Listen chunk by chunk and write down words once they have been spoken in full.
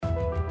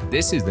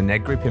This is the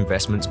Ned Group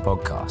Investments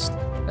Podcast,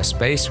 a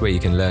space where you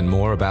can learn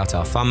more about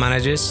our fund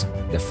managers,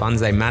 the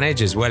funds they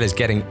manage, as well as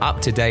getting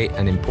up-to-date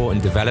and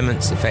important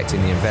developments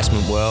affecting the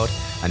investment world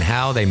and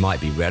how they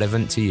might be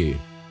relevant to you.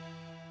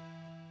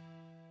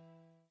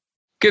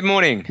 Good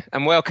morning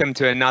and welcome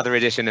to another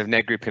edition of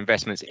Ned Group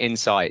Investments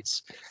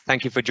Insights.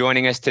 Thank you for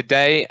joining us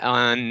today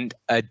and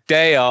a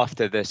day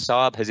after the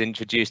SARB has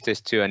introduced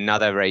us to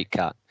another rate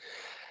cut.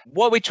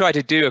 What we try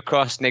to do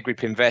across Ned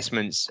Group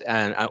Investments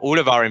and all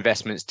of our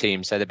investments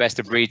teams, so the best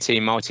of breed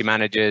team,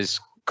 multi-managers,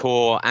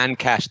 core and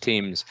cash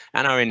teams,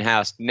 and our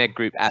in-house Ned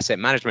Group Asset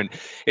Management,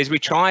 is we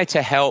try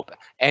to help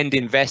end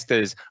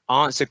investors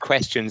answer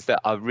questions that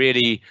are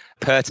really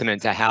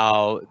pertinent to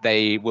how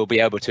they will be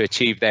able to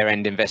achieve their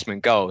end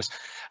investment goals.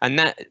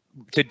 And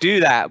to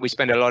do that, we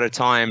spend a lot of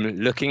time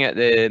looking at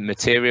the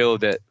material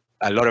that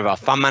a lot of our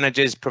fund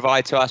managers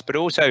provide to us, but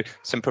also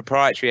some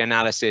proprietary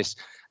analysis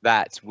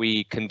that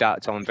we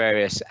conduct on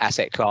various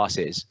asset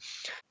classes.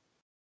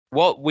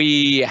 What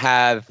we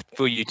have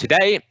for you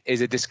today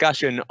is a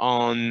discussion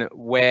on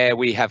where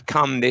we have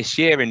come this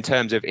year in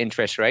terms of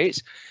interest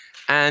rates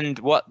and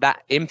what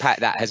that impact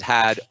that has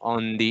had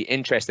on the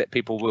interest that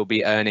people will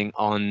be earning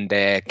on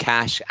their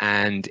cash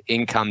and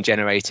income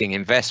generating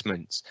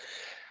investments.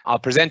 Our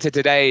presenter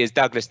today is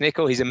Douglas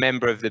Nicol. He's a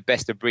member of the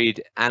Best of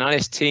Breed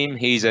analyst team.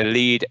 He's a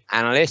lead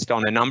analyst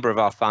on a number of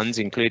our funds,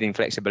 including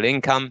Flexible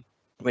Income,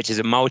 which is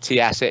a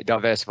multi-asset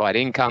diversified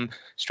income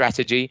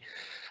strategy.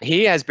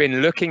 He has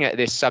been looking at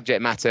this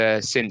subject matter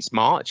since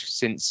March,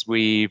 since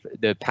the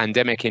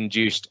pandemic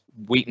induced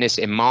weakness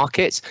in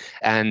markets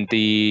and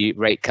the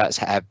rate cuts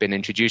have been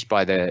introduced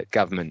by the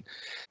government.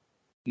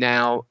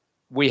 Now,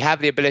 we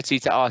have the ability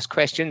to ask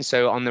questions.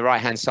 So on the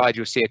right-hand side,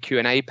 you'll see a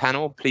Q&A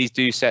panel. Please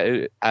do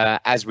so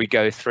as we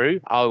go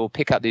through. I will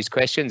pick up these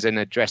questions and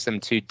address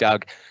them to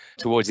Doug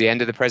towards the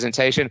end of the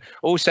presentation.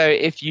 Also,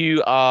 if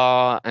you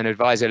are an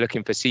advisor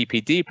looking for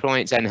CPD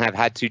points and have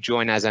had to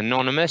join as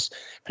anonymous,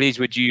 please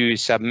would you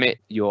submit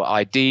your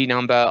ID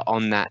number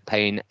on that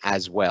pane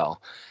as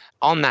well.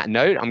 On that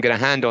note, I'm going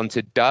to hand on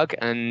to Doug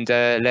and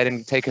let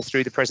him take us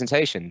through the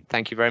presentation.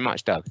 Thank you very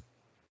much, Doug.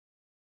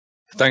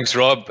 Thanks,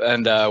 Rob,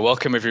 and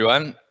welcome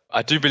everyone.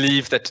 I do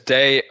believe that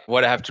today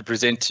what I have to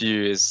present to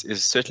you is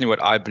certainly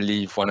what I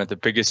believe one of the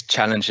biggest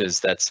challenges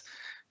that's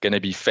going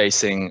to be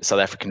facing South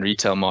African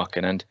retail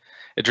market, and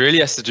it really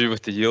has to do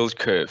with the yield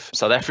curve.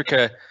 South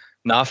Africa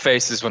now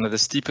faces one of the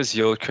steepest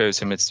yield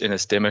curves in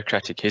its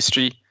democratic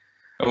history.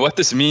 And what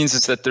this means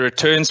is that the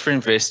returns for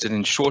investors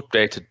in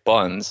short-dated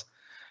bonds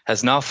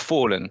has now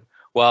fallen,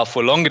 while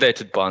for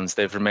longer-dated bonds,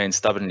 they've remained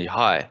stubbornly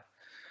high.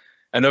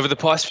 And over the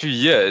past few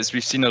years,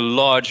 we've seen a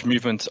large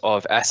movement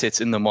of assets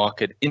in the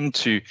market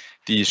into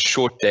these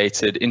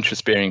short-dated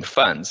interest-bearing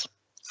funds.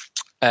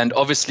 And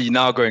obviously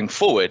now going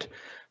forward,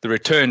 the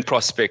return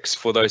prospects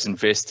for those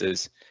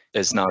investors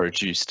is now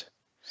reduced.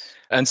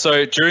 And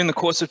so during the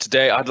course of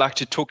today, I'd like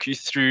to talk you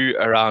through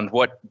around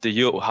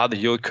how the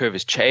yield curve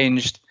has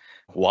changed,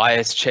 why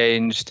it's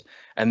changed,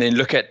 and then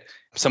look at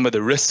some of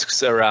the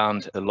risks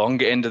around the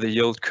longer end of the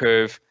yield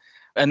curve,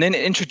 and then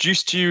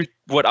introduce to you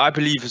what I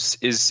believe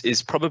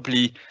is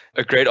probably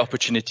a great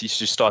opportunity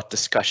to start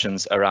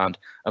discussions around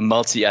a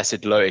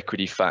multi-asset low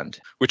equity fund,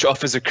 which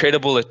offers a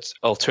credible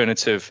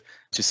alternative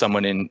to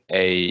someone in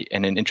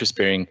an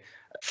interest-bearing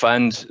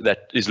fund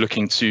that is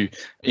looking to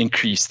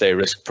increase their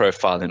risk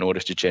profile in order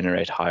to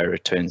generate higher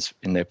returns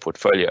in their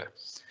portfolio.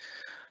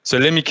 So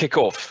let me kick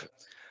off.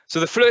 So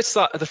the first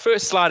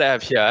slide I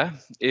have here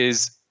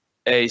is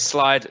a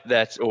slide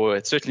or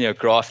it's certainly a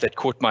graph that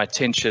caught my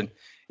attention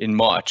in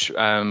March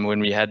when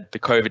we had the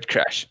COVID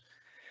crash.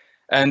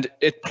 And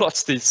it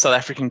plots the South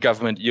African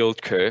government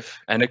yield curve,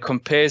 and it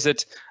compares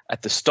it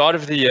at the start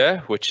of the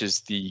year, which is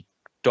the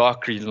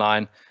dark green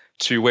line,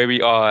 to where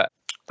we are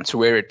to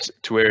where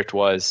it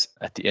was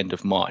at the end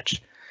of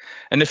March.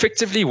 And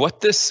effectively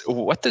what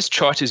this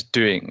chart is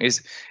doing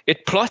is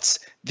it plots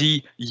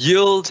the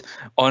yield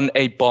on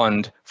a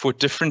bond for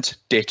different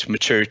debt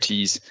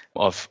maturities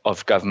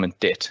of government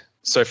debt.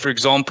 So for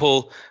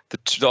example, the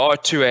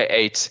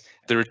R2A8,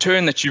 the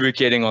return that you were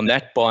getting on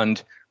that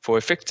bond for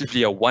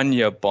effectively a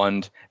 1-year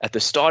bond at the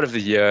start of the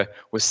year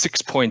was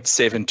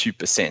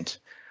 6.72%.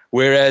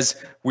 Whereas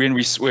where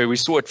we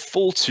saw it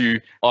fall to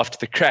after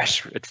the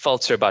crash, it fell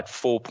to about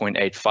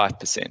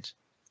 4.85%.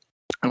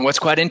 And what's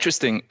quite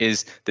interesting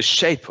is the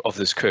shape of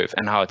this curve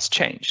and how it's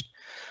changed.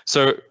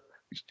 So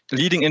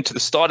leading into the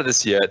start of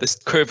this year, this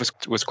curve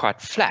was quite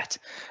flat.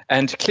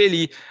 And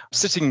clearly,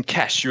 sitting in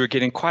cash, you were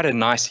getting quite a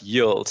nice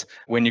yield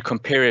when you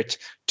compare it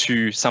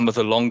to some of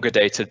the longer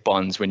dated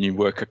bonds when you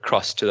work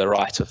across to the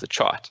right of the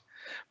chart.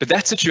 But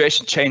that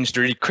situation changed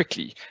really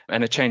quickly,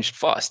 and it changed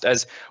fast.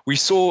 As we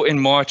saw in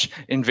March,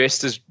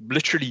 investors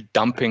literally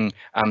dumping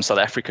South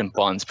African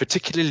bonds,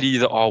 particularly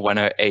the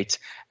R108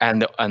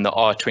 and the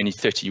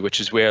R2030, which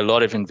is where a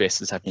lot of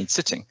investors have been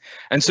sitting.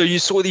 And so you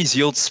saw these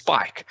yields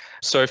spike.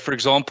 So for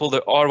example,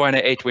 the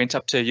R108 went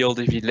up to a yield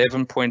of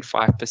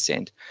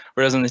 11.5%,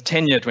 whereas on the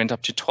 10-year it went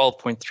up to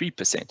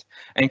 12.3%.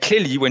 And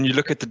clearly, when you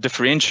look at the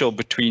differential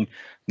between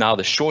now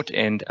the short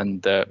end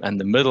and the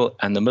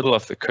middle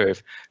of the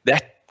curve,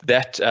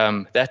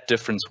 that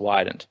difference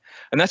widened.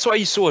 And that's why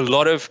you saw a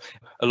lot of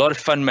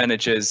fund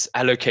managers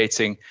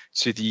allocating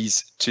to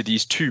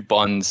these two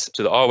bonds,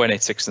 to the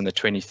R186 and the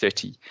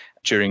 2030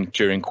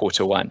 during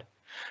quarter one.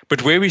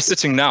 But where are we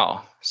sitting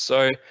now?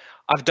 So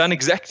I've done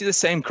exactly the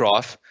same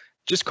graph,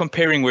 just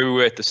comparing where we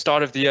were at the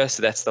start of the year,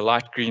 so that's the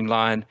light green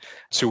line,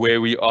 to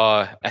where we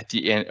are at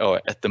the end,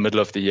 or at the middle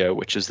of the year,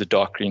 which is the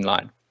dark green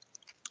line.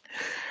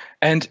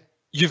 And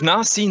you've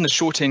now seen the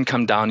short end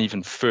come down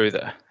even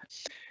further.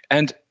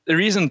 And the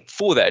reason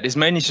for that is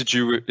mainly to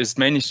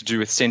do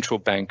with central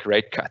bank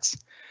rate cuts.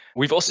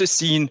 We've also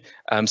seen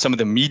some of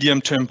the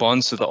medium-term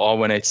bonds, so the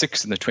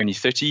R186 and the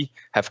 2030,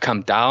 have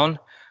come down,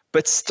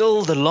 but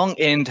still the long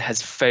end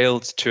has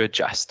failed to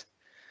adjust.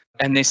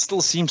 And there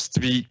still seems to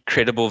be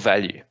credible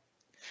value.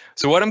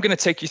 So what I'm going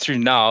to take you through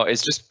now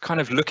is just kind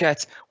of look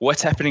at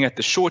what's happening at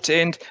the short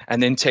end,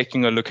 and then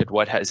taking a look at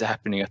what is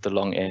happening at the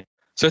long end.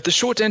 So at the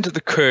short end of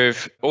the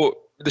curve,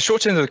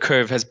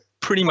 has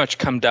pretty much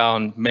come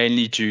down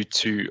mainly due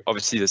to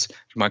obviously this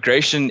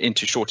migration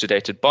into shorter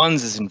dated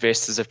bonds as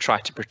investors have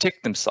tried to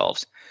protect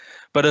themselves.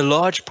 But a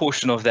large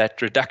portion of that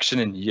reduction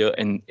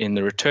in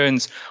the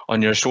returns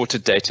on your shorter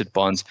dated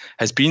bonds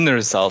has been the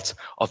result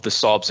of the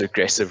SARB's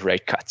aggressive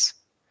rate cuts.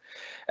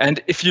 And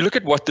if you look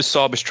at what the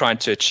SARB is trying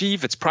to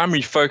achieve, its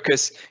primary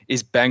focus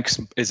is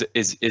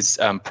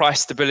price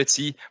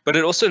stability, but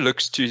it also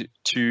looks to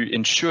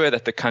ensure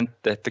that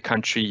the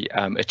country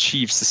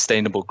achieves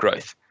sustainable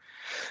growth.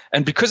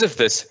 And because of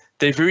this,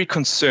 they're very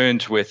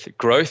concerned with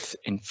growth,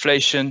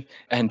 inflation,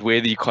 and where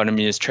the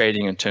economy is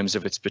trading in terms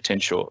of its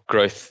potential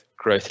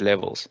growth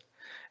levels.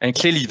 And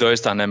clearly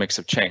those dynamics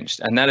have changed,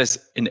 and that has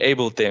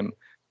enabled them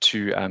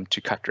to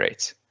cut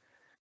rates.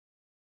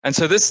 And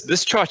so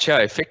this chart here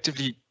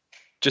effectively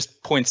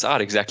just points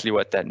out exactly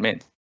what that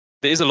meant.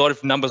 There is a lot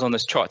of numbers on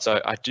this chart,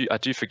 so I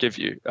do forgive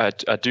you. I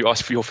do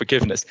ask for your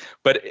forgiveness,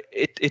 but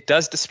it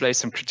does display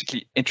some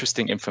critically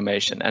interesting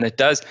information, and it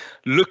does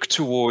look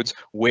towards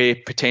where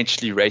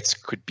potentially rates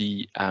could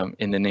be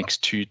in the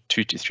next two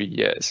to 3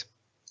 years.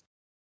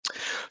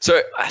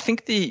 So I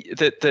think the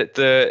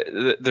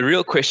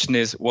real question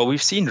is, well,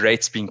 we've seen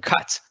rates being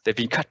cut. They've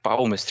been cut by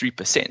almost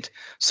 3%.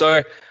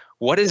 So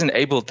what has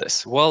enabled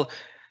this? Well,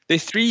 there are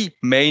three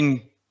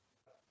main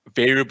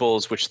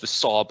variables which the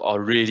SARB are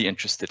really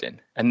interested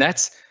in, and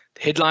that's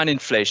headline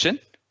inflation,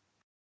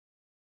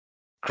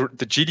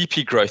 the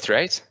GDP growth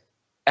rate,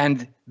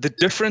 and the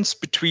difference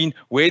between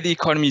where the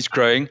economy is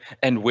growing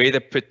and where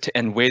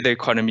the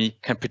economy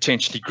can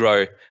potentially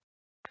grow.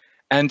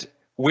 And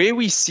where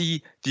we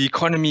see the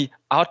economy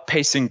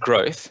outpacing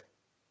growth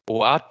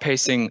or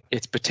outpacing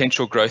its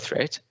potential growth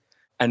rate,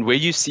 and where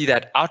you see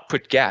that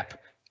output gap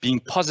being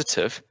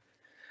positive,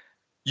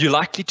 you're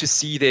likely to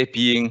see there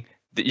being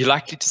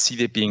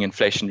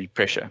inflationary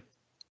pressure.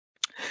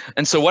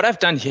 And so what I've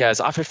done here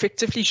is I've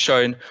effectively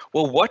shown,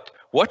 well, what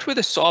were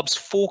the SARB's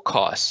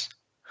forecasts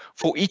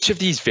for each of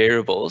these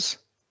variables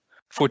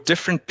for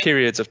different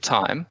periods of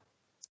time,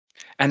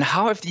 and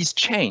how have these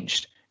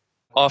changed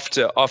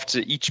after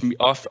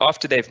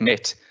they've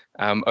met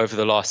over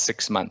the last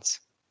 6 months.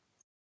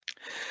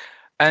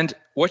 And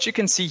what you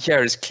can see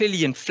here is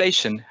clearly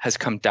inflation has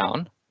come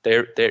down.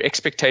 Their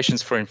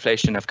expectations for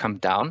inflation have come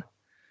down.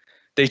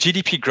 Their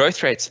GDP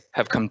growth rates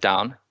have come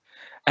down,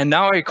 and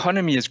now our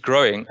economy is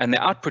growing and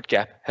the output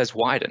gap has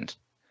widened.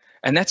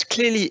 And that's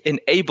clearly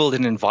enabled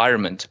an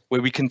environment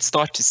where we can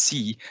start to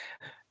see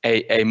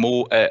a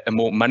more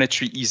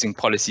monetary easing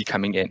policy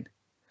coming in.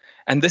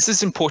 And this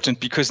is important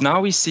because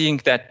now we're seeing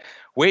that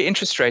where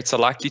interest rates are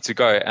likely to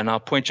go, and I'll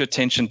point your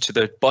attention to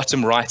the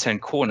bottom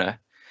right-hand corner,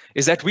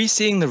 is that we're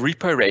seeing the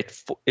repo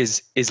rate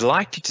is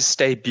likely to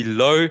stay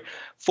below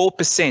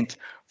 4%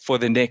 for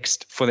the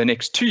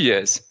next 2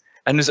 years,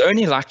 and is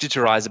only likely to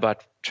rise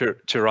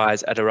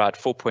at around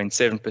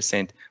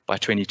 4.7% by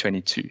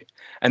 2022.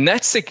 And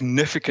that's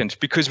significant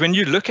because when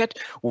you look at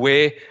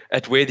where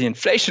the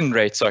inflation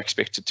rates are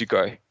expected to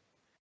go,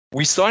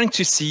 we're starting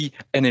to see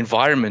an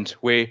environment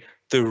where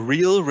the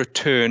real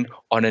return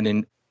on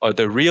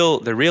the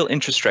real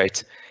interest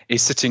rate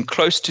is sitting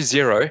close to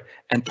zero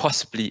and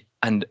possibly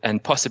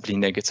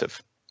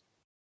negative.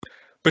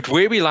 But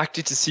where we're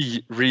likely to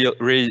see real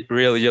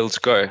yields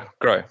grow.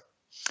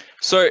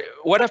 So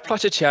what I've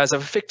plotted here is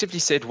I've effectively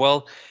said,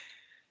 well,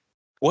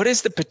 what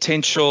is the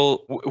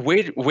potential?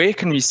 Where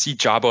can we see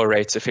JIBAR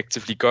rates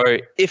effectively go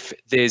if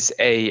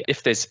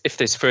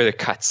there's further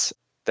cuts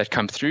that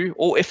come through,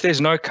 or if there's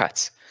no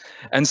cuts?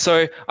 And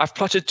so I've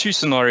plotted two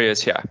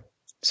scenarios here.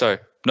 So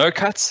no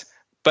cuts,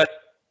 but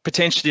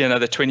potentially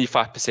another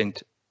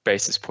 25%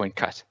 basis point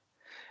cut.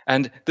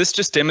 And this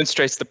just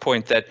demonstrates the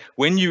point that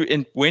when you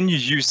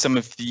use some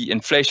of the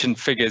inflation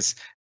figures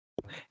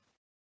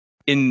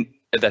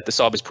that the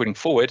SARB is putting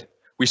forward,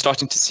 we're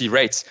starting to see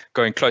rates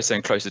going closer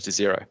and closer to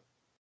zero.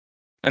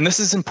 And this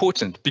is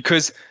important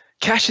because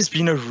cash has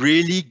been a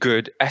really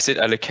good asset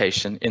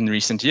allocation in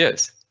recent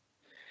years.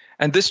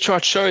 And this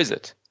chart shows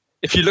it.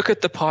 If you look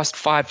at the past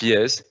 5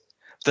 years,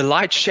 the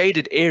light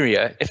shaded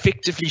area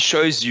effectively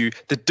shows you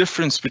the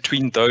difference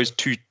between those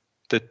two,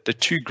 the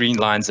two green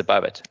lines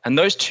above it. And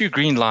those two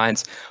green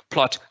lines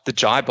plot the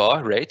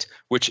JIBAR rate,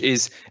 which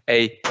is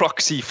a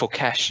proxy for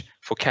cash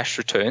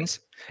returns,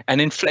 and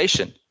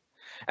inflation.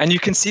 And you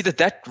can see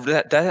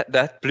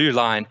that blue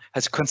line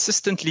has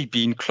consistently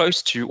been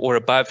close to or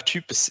above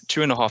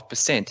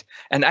 2.5%,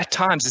 and at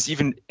times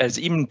has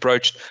even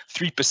broached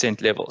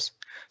 3% levels.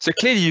 So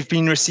clearly you've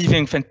been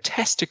receiving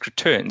fantastic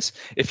returns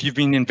if you've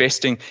been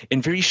investing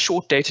in very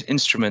short-dated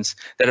instruments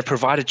that have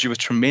provided you with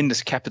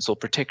tremendous capital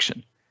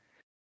protection.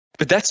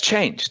 But that's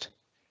changed.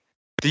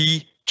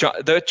 The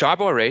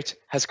JIBAR rate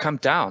has come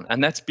down,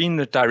 and that's been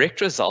the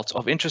direct result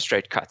of interest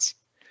rate cuts.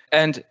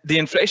 And the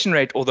inflation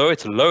rate, although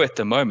it's low at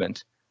the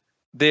moment,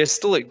 there's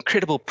still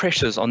incredible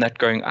pressures on that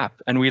going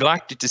up, and we're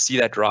likely to see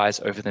that rise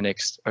over the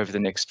next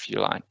few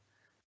lines.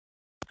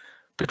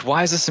 But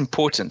why is this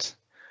important?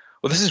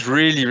 Well, this is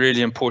really,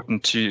 really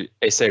important to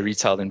SA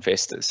retail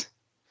investors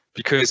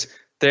because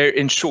they're,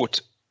 in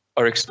short,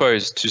 are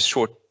exposed to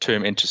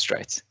short-term interest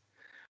rates.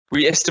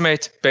 We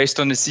estimate, based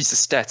on the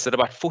CSIS stats, that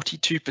about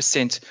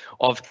 42%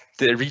 of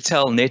the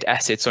retail net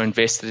assets are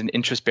invested in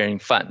interest-bearing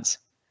funds.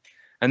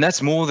 And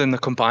that's more than the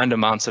combined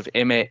amounts of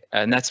MA,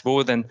 and that's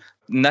more than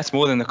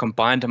the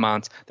combined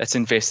amount that's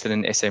invested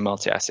in SA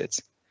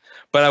multi-assets.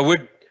 But I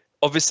would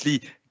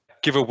obviously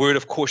give a word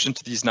of caution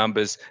to these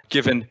numbers,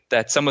 given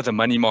that some of the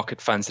money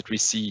market funds that we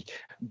see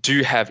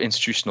do have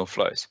institutional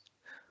flows.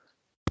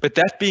 But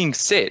that being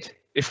said,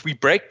 if we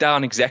break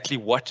down exactly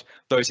what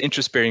those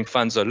interest-bearing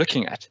funds are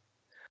looking at,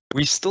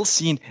 we've still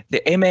seen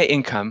the MA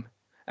income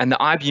and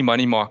the IB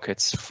money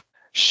markets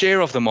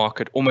share of the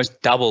market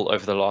almost double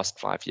over the last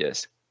 5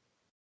 years.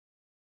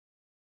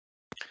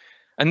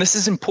 And this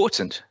is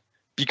important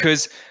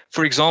because,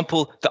 for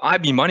example, the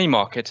IB money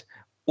market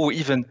or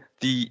even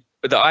the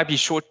IB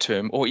short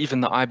term or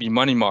even the IB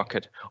money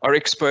market are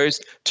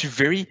exposed to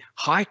very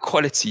high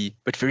quality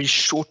but very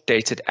short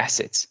dated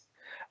assets.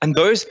 And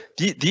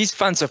these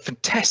funds are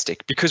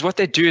fantastic because what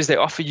they do is they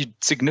offer you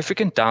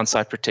significant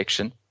downside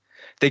protection.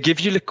 They give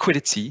you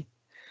liquidity.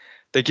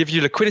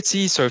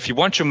 So if you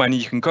want your money,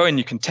 you can go and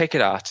you can take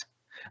it out.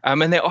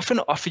 And they often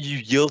offer you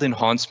yield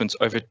enhancements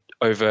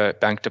over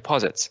bank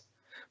deposits.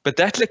 But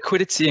that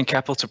liquidity and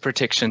capital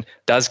protection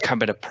does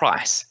come at a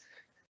price.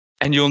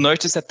 And you'll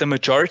notice that the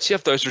majority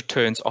of those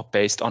returns are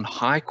based on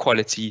high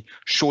quality,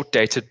 short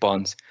dated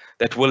bonds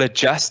that will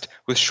adjust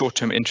with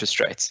short-term interest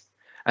rates.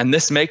 And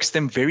this makes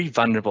them very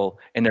vulnerable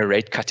in a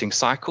rate cutting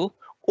cycle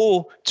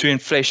or to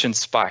inflation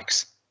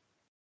spikes.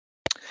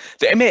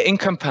 The MA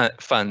income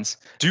funds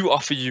do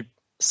offer you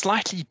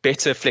slightly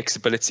better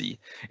flexibility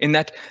in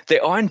that they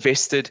are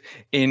invested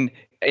in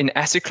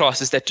asset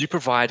classes that do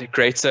provide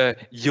greater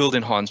yield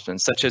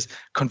enhancements, such as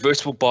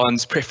convertible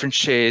bonds, preference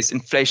shares,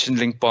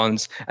 inflation-linked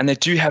bonds, and they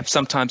do have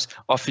sometimes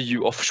offer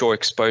you offshore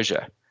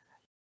exposure.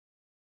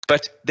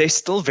 But they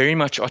still very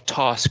much are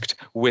tasked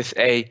with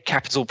a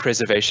capital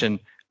preservation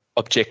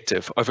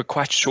objective over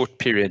quite short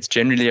periods,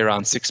 generally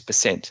around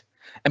 6%.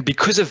 And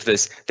because of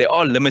this, they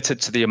are limited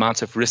to the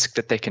amount of risk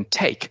that they can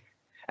take.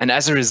 And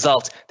as a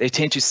result, they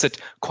tend to sit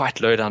quite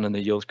low down on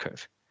the yield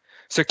curve.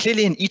 So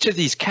clearly in each of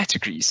these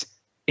categories,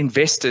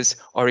 investors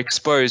are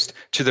exposed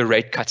to the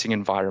rate cutting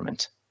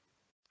environment.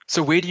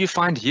 So where do you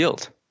find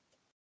yield?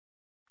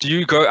 Do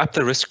you go up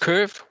the risk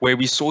curve where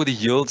we saw the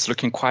yields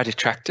looking quite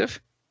attractive?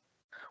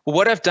 Well,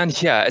 what I've done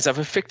here is I've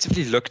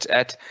effectively looked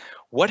at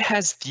what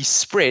has the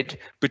spread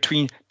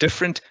between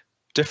different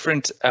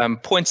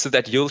points of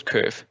that yield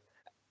curve.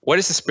 What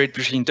is the spread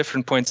between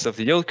different points of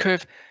the yield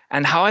curve,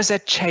 and how has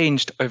that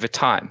changed over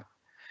time?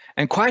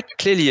 And quite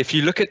clearly, if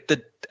you look at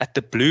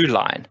the blue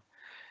line,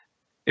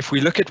 if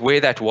we look at where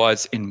that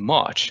was in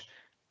March,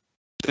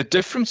 the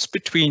difference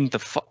between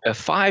a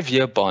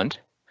 5-year bond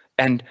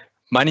and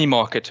money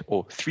market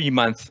or a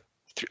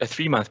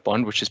 3-month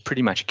bond, which is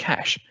pretty much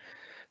cash,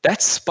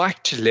 that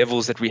spiked to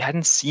levels that we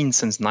hadn't seen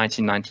since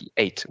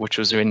 1998, which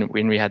was when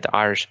we had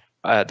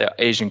the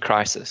Asian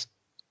crisis.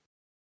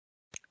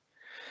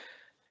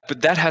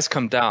 But that has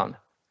come down.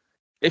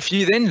 If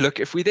we then look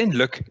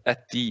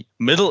at the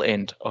middle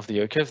end of the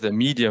yield curve, the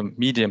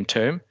medium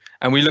term,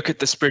 and we look at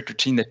the spread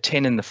between the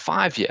 10 and the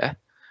 5-year,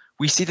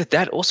 we see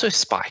that also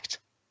spiked,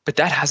 but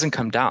that hasn't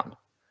come down.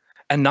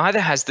 And neither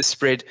has the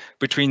spread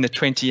between the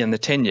 20 and the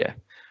 10-year.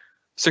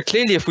 So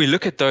clearly, if we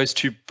look at those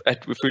two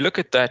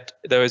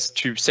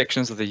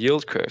sections of the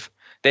yield curve,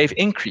 they've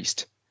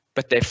increased,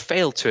 but they've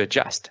failed to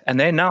adjust. And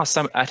they're now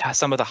at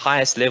some of the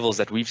highest levels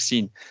that we've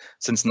seen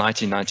since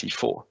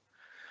 1994.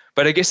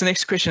 But I guess the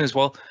next question is,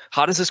 well,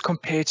 how does this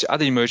compare to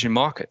other emerging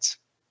markets?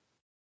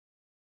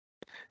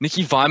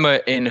 Nikki Weimer,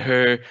 in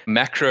her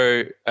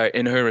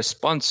in her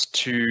response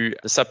to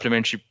the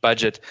supplementary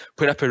budget,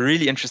 put up a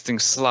really interesting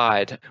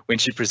slide when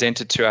she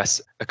presented to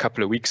us a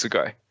couple of weeks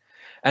ago.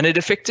 And it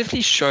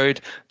effectively showed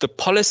the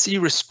policy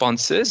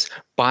responses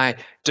by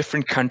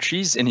different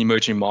countries in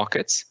emerging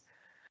markets.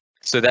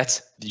 So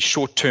that's the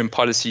short-term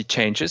policy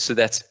changes. So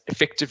that's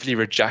effectively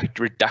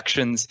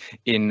reductions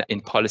in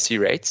policy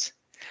rates.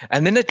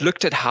 And then it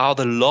looked at how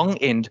the long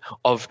end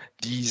of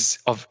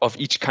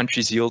each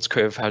country's yields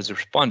curve has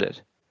responded.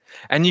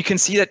 And you can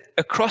see that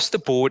across the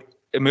board,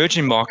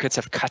 emerging markets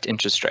have cut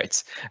interest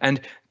rates.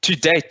 And to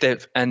date,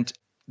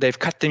 they've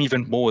cut them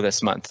even more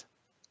this month.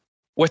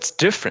 What's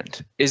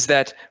different is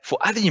that for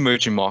other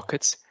emerging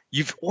markets,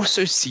 you've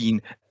also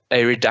seen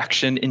a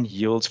reduction in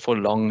yields for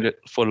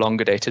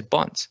longer dated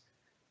bonds,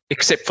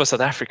 except for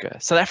South Africa.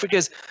 South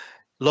Africa's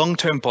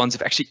long-term bonds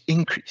have actually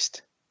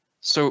increased.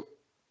 So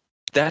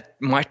that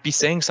might be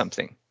saying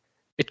something.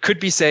 It could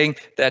be saying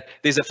that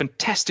there's a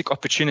fantastic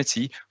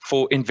opportunity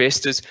for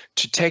investors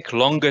to take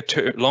longer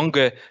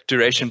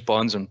duration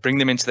bonds and bring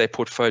them into their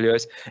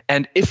portfolios.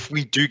 And if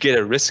we do get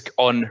a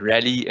risk-on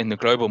rally in the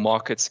global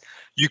markets,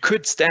 you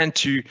could stand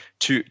to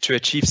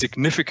achieve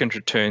significant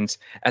returns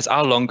as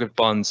our longer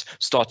bonds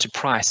start to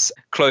price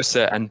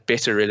closer and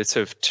better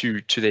relative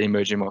to their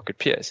emerging market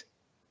peers.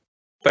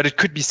 But it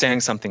could be saying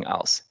something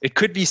else. It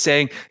could be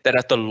saying that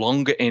at the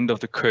longer end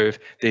of the curve,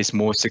 there's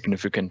more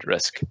significant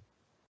risk.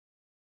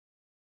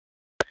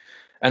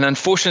 And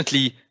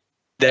unfortunately,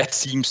 that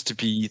seems to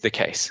be the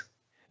case.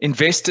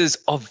 Investors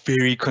are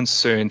very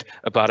concerned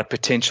about a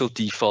potential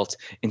default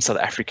in South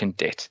African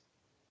debt.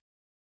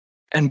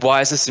 And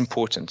why is this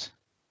important?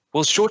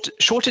 Well,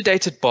 shorter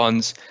dated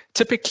bonds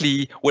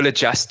typically will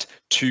adjust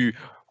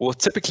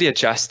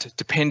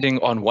depending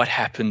on what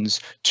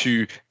happens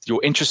to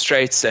your interest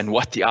rates and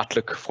what the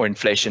outlook for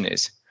inflation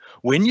is.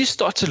 When you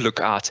start to look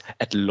out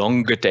at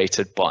longer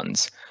dated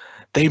bonds,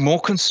 they're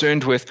more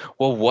concerned with,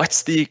 well,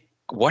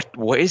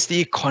 where is the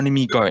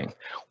economy going?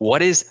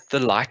 What is the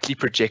likely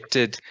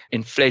projected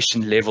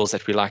inflation levels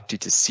that we're likely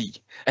to see?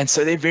 And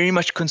so they're very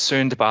much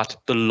concerned about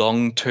the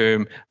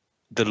long-term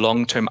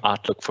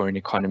outlook for an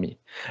economy.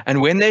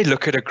 And when they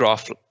look at a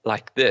graph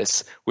like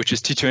this, which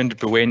is Tito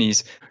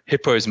Mbowene's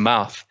Hippo's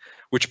mouth,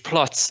 which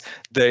plots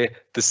the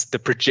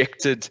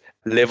projected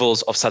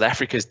levels of South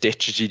Africa's debt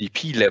to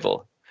GDP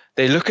level,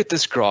 they look at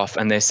this graph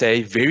and they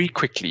say very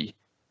quickly,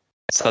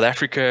 South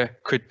Africa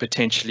could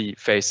potentially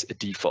face a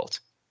default.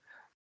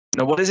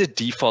 Now, what does a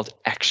default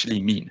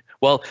actually mean?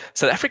 Well,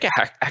 South Africa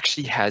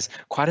actually has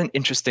quite an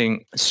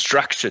interesting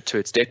structure to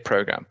its debt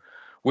program,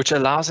 which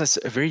allows us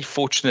a very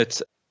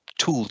fortunate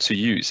tool to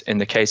use in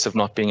the case of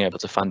not being able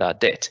to fund our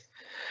debt.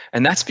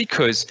 And that's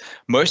because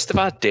most of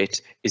our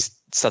debt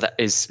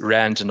is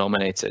rand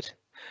denominated.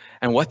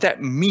 And what that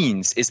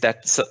means is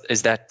that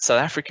South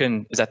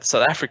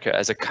Africa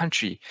as a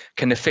country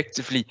can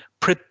effectively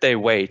print their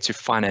way to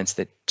finance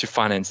their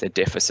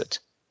deficit.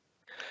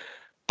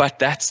 But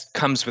that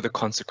comes with a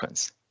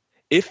consequence.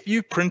 If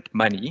you print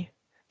money,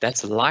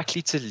 that's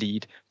likely to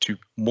lead to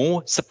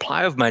more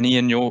supply of money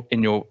in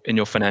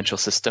your financial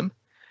system.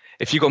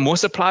 If you've got more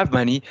supply of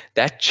money,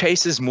 that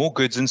chases more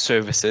goods and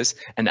services,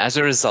 and as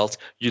a result,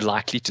 you're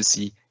likely to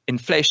see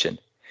inflation.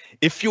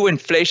 If your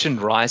inflation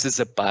rises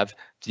above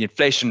the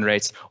inflation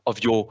rates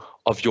of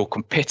your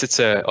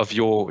competitor, of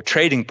your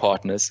trading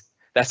partners,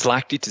 that's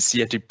likely to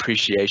see a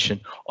depreciation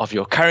of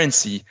your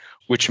currency,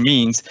 which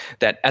means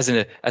that as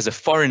a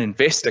foreign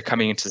investor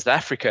coming into South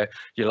Africa,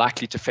 you're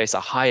likely to face a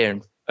higher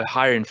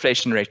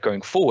inflation rate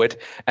going forward,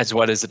 as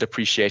well as a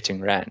depreciating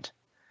rand.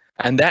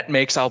 And that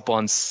makes our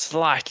bonds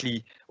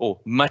slightly or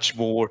much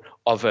more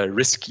of a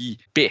risky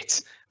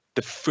bet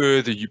the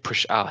further you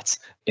push out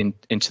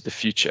into the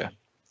future.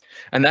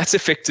 And that's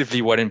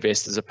effectively what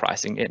investors are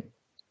pricing in.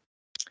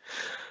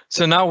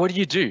 So now what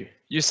do?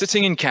 You're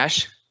sitting in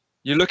cash,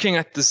 you're looking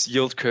at this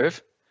yield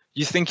curve,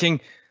 you're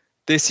thinking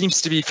there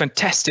seems to be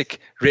fantastic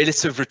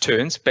relative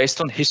returns based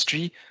on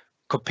history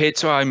compared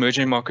to our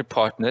emerging market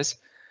partners.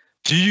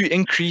 Do you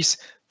increase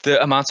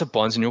the amount of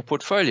bonds in your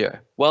portfolio?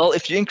 Well,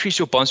 if you increase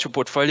your bonds to your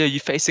portfolio,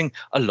 you're facing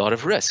a lot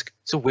of risk.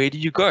 So where do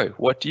you go?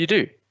 What do you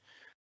do?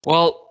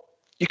 Well,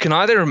 you can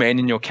either remain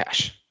in your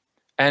cash.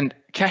 And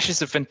cash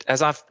is,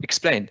 as I've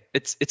explained,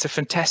 it's a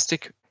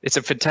fantastic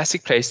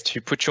place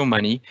to put your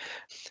money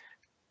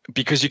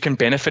because you can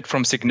benefit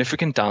from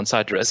significant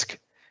downside risk.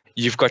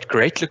 You've got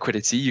great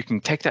liquidity. You can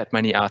take that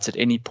money out at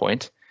any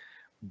point,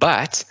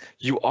 but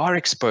you are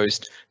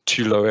exposed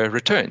to lower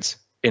returns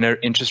in an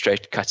interest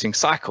rate cutting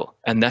cycle.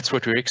 And that's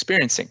what we're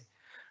experiencing.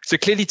 So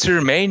clearly, to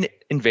remain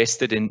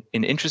invested in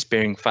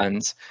interest-bearing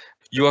funds,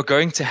 you are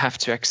going to have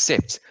to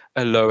accept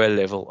a lower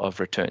level of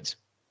returns.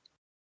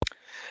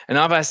 And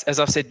as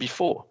I've said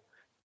before,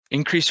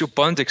 increase your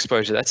bond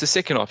exposure. That's the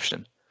second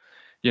option.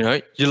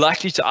 You're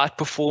likely to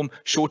outperform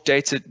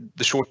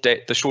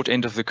the short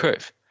end of the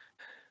curve.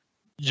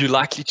 You're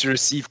likely to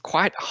receive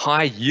quite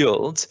high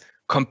yields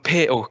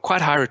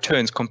quite high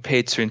returns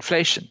compared to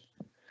inflation.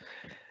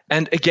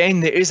 And again,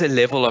 there is a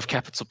level of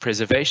capital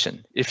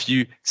preservation if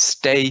you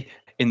stay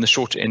in the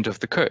short end of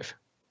the curve.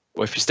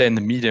 or if you stay in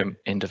the medium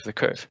end of the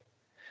curve.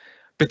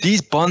 But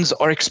these bonds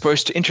are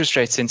exposed to interest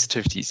rate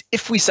sensitivities.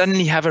 If we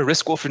suddenly have a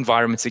risk-off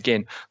environment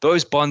again,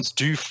 those bonds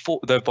do fall,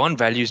 the bond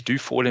values do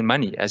fall in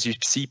money as you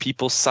see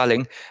people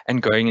selling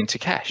and going into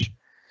cash.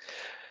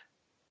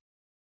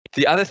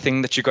 The other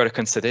thing that you've got to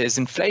consider is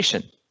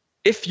inflation.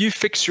 If you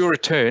fix your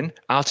return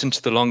out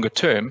into the longer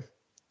term,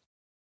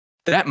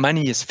 that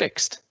money is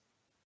fixed.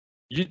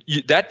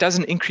 That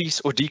doesn't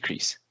increase or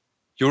decrease.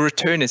 Your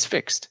return is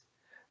fixed.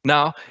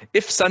 Now,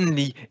 if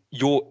suddenly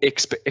your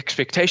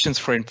expectations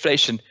for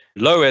inflation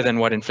lower than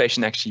what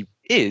inflation actually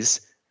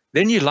is,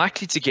 then you're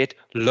likely to get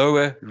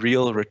lower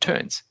real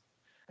returns.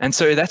 And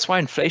so that's why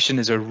inflation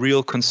is a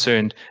real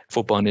concern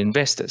for bond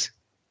investors.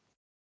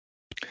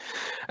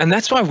 And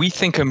that's why we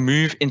think a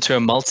move into a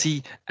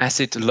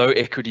multi-asset low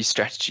equity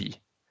strategy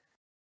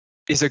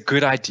is a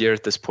good idea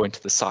at this point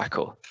of the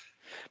cycle.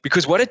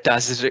 Because what it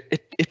does is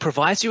it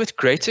provides you with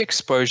greater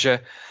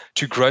exposure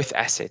to growth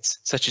assets,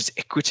 such as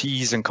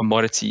equities and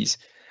commodities,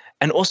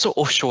 and also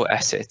offshore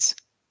assets,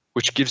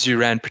 which gives you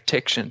rand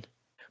protection.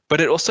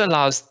 But it also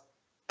allows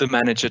the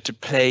manager to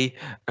play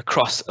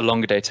across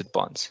longer dated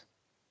bonds.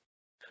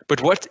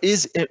 But what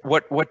is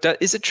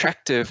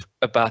attractive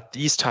about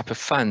these type of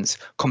funds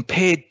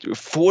compared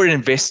for an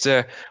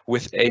investor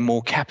with a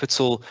more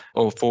capital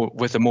or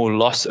with a more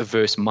loss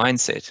averse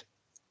mindset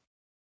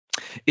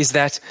is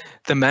that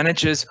the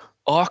managers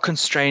are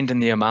constrained in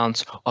the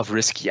amount of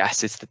risky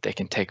assets that they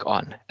can take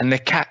on, and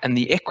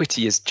the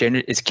equity is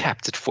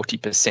capped at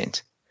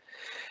 40%.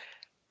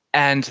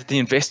 And the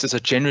investors are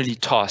generally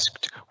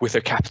tasked with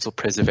a capital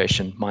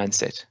preservation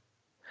mindset.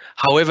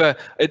 However,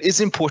 it is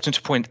important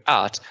to point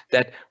out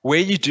that where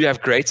you do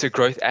have greater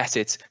growth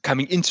assets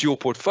coming into your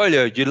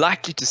portfolio, you're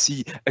likely to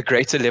see a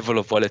greater level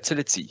of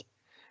volatility.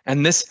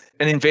 And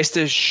an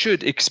investor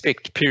should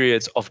expect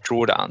periods of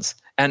drawdowns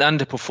and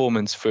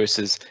underperformance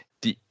versus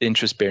the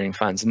interest-bearing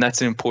funds, and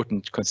that's an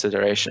important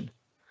consideration.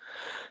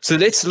 So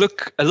let's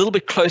look a little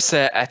bit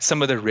closer at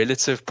some of the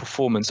relative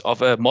performance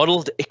of a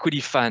modeled equity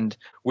fund,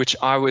 which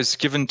was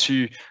given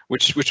to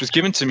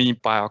me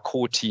by our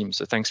core team.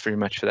 So thanks very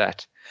much for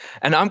that.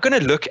 And I'm going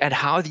to look at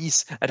how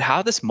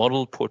this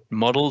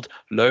modeled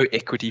low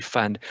equity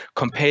fund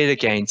compared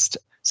against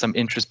some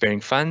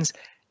interest-bearing funds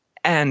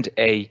and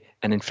an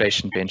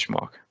inflation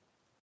benchmark.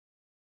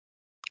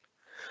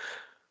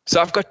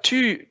 So I've got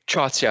two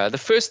charts here. The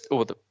first,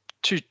 or the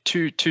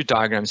two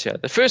diagrams here.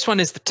 The first one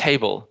is the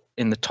table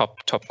in the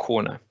top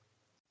corner.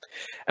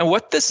 And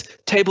what this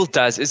table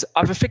does is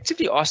I've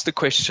effectively asked the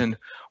question,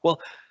 well,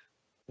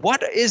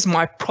 what is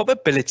my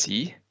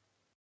probability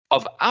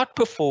of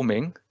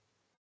outperforming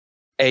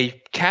a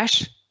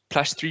cash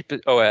plus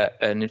 3% or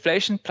an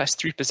inflation plus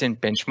 3%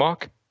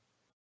 benchmark,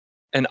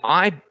 and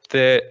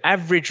the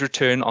average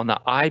return on the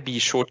IB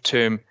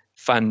short-term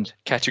fund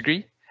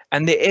category,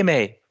 and the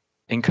MA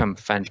income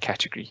fund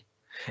category?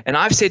 And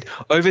I've said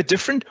over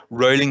different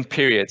rolling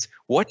periods,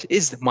 what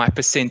is my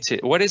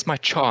percentage, what is my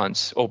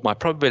chance or my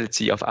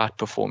probability of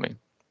outperforming?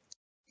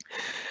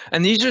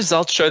 And these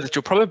results show that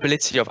your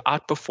probability of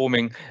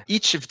outperforming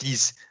each of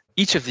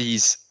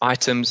these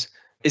items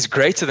is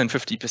greater than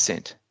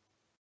 50%.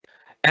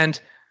 And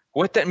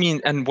what that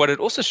means, and what it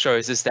also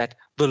shows, is that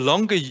the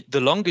longer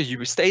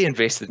you stay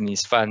invested in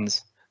these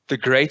funds, the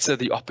greater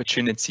the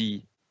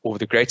opportunity or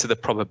the greater the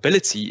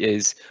probability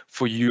is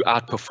for you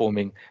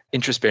outperforming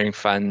interest-bearing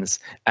funds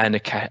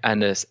and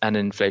an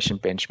inflation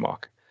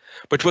benchmark.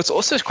 But what's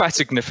also quite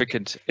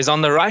significant is on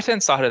the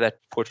right-hand side of that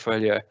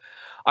portfolio,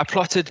 I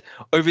plotted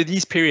over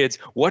these periods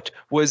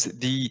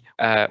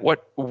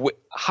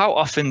how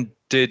often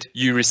did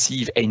you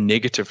receive a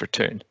negative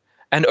return.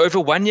 And over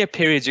 1 year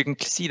periods, you can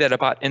see that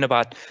about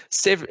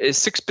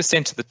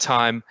 6% of the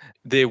time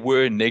there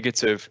were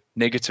negative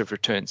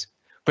returns.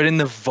 But in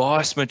the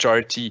vast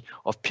majority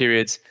of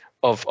periods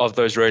of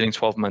those rolling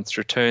 12 months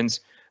returns,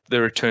 the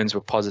returns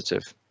were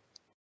positive.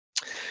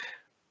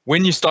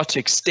 When you start to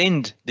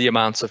extend the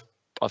amounts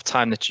of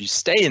time that you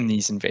stay in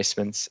these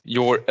investments,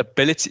 your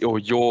ability or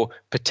your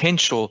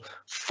potential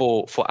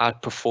for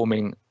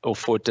outperforming or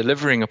for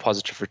delivering a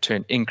positive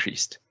return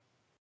increased.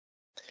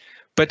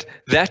 But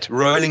that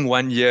rolling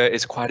 1 year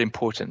is quite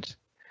important.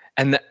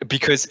 And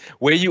because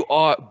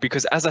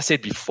as I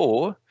said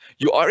before,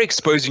 you are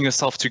exposing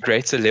yourself to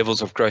greater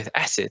levels of growth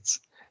assets.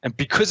 And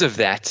because of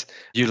that,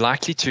 you're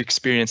likely to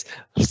experience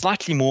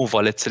slightly more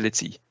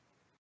volatility.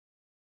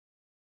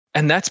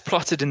 And that's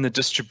plotted in the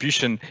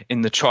distribution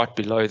in the chart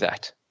below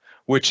that,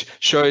 which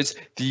shows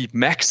the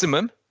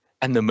maximum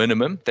and the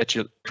minimum that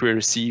you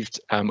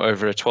received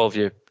over a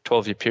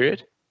 12-year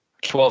period.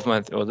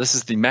 12-month, or this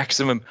is the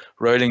maximum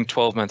rolling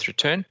 12-month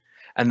return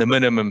and the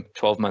minimum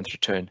 12-month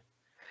return.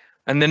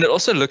 And then it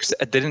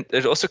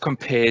also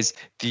compares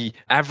the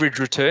average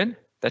return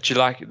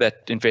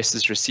that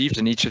investors received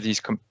in each of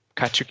these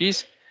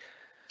categories.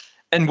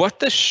 And what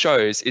this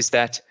shows is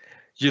that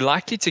you're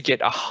likely to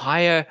get a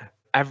higher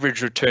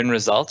average return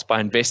result by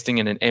investing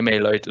in an MA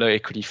low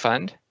equity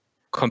fund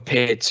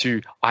compared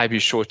to IB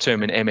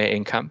short-term and MA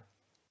income.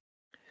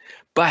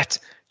 But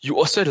you're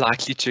also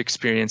likely to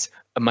experience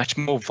a much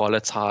more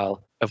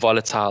volatile a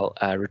volatile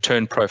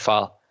return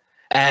profile.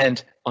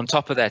 And on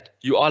top of that,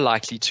 you are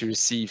likely to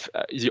see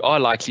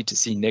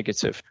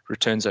negative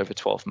returns over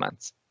 12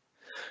 months.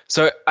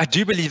 So I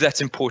do believe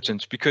that's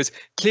important, because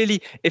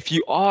clearly if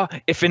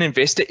an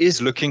investor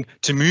is looking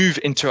to move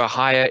into a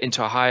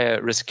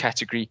higher risk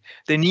category,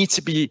 they need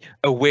to be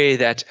aware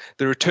that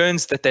the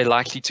returns that they're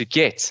likely to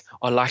get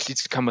are likely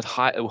to come with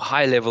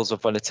high levels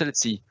of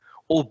volatility,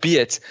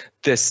 albeit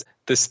this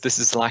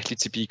is likely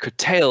to be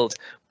curtailed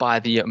by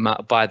the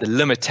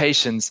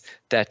limitations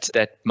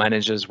that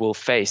managers will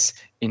face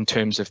in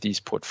terms of these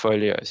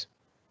portfolios.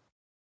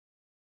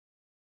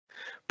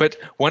 But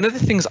one of the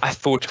things I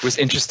thought was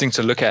interesting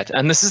to look at,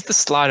 and this is the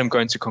slide I'm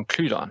going to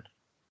conclude on,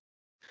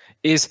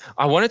 is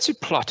I wanted to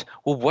plot,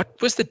 well, what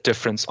was the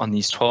difference on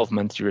these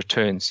 12-monthly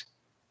returns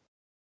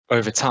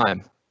over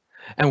time?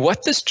 And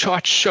what this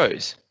chart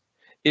shows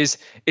is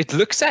it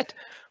looks at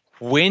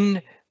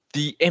when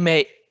the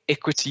MA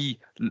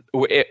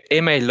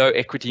low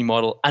equity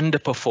model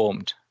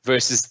underperformed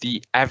versus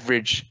the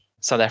average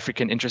South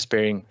African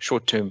interest-bearing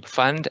short-term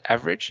fund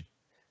average,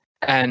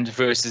 and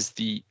versus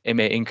the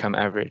MA income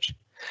average.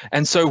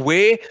 And so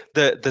where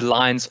the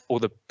lines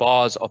or the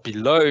bars are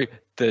below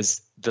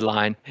the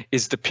line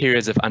is the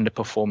periods of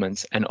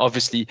underperformance. And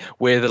obviously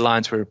where the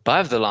lines were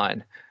above the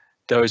line,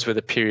 those were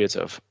the periods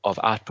of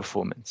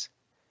outperformance.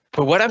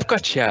 But what I've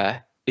got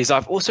here is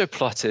I've also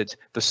plotted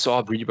the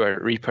SARB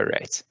repo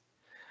rate.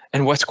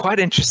 And what's quite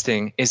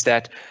interesting is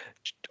that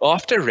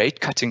after rate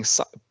cutting,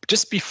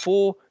 just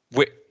before,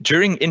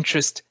 during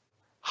interest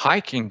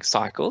hiking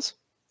cycles,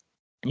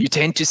 you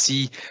tend to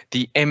see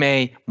the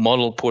MA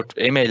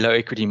low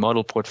equity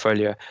model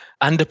portfolio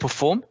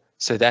underperform.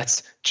 So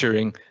that's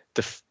during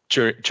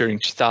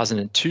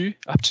 2002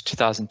 up to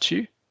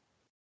 2002.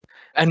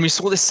 And we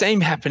saw the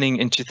same happening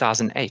in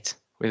 2008,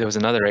 where there was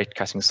another rate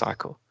cutting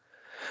cycle.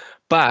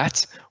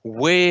 But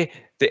where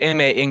the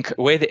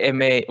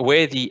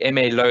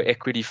MA low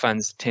equity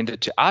funds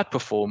tended to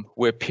outperform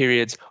were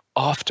periods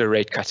after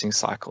rate cutting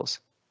cycles.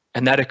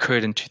 And that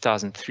occurred in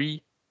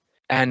 2003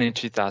 and in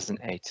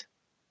 2008.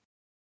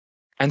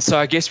 And so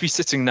I guess we're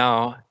sitting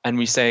now and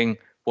we're saying,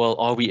 well,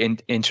 are we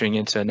entering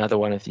into another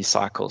one of these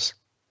cycles?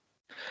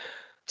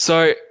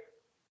 So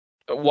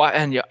why?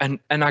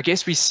 And I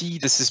guess we see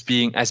this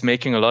as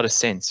making a lot of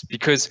sense,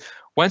 because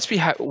when we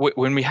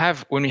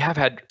have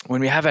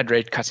had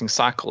rate cutting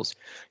cycles,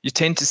 you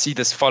tend to see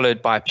this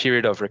followed by a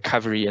period of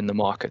recovery in the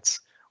markets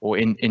or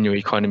in your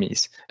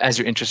economies as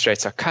your interest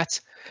rates are cut.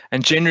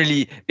 And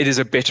generally, it is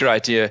a better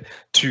idea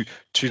to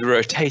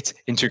rotate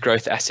into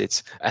growth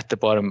assets at the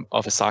bottom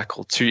of a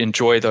cycle to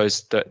enjoy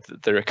the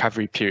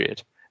recovery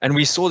period. And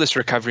we saw this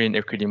recovery in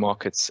equity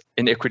markets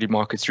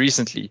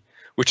recently,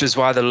 which is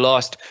why the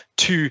last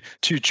two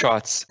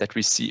charts that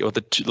we see, or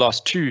the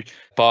last two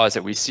bars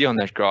that we see on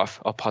that graph,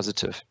 are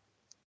positive.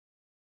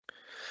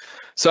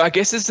 So I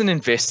guess as an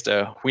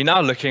investor, we're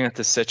now looking at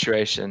this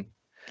situation.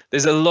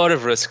 There's a lot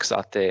of risks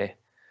out there,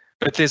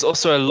 but there's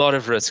also a lot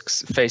of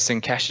risks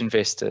facing cash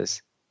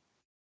investors.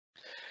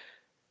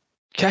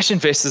 Cash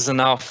investors are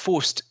now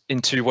forced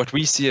into what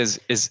we see as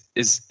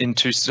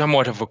into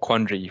somewhat of a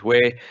quandary,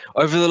 where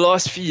over the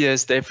last few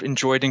years, they've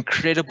enjoyed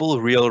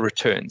incredible real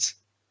returns.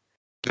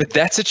 But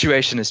that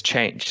situation has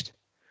changed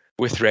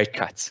with rate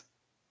cuts.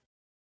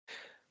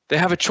 They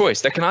have a choice.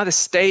 They can either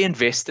stay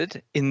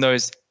invested in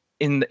those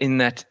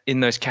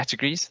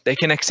categories. They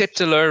can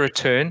accept a lower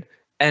return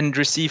and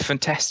receive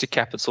fantastic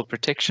capital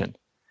protection.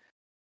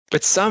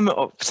 But some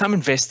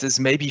investors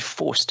may be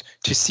forced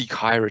to seek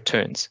higher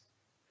returns.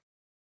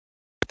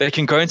 They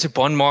can go into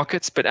bond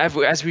markets, but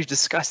as we've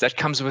discussed, that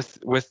comes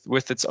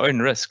with its own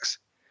risks.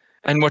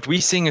 And what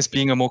we're seeing as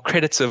being a more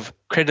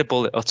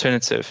credible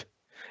alternative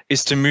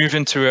is to move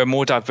into a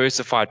more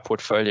diversified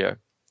portfolio.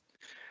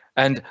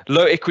 And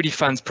low equity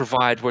funds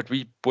provide what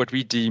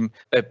we deem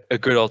a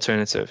good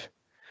alternative,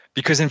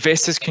 because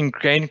investors can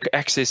gain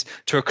access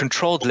to a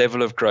controlled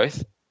level of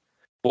growth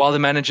while the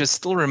managers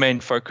still remain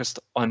focused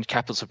on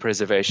capital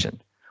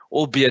preservation,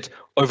 albeit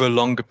over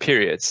longer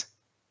periods,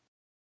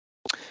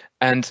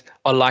 and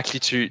are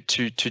likely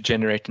to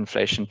generate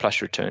inflation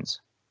plus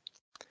returns.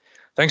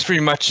 Thanks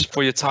very much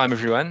for your time,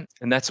 everyone.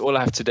 And that's all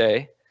I have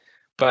today.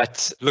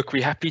 But look,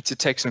 we're happy to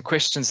take some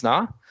questions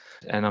now,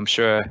 and I'm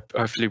sure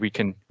hopefully we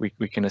can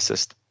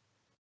assist.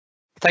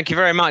 Thank you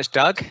very much,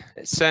 Doug.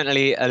 It's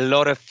certainly a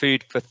lot of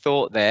food for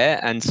thought there,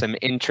 and some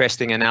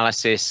interesting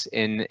analysis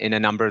in a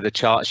number of the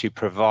charts you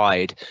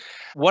provide.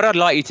 What I'd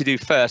like you to do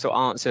first, or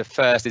answer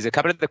first, is a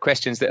couple of the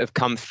questions that have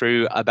come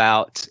through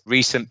about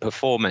recent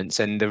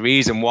performance. And the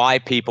reason why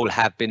people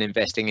have been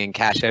investing in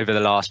cash over the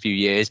last few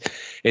years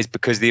is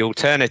because the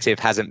alternative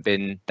hasn't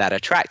been that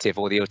attractive,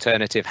 or the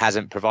alternative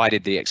hasn't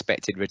provided the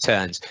expected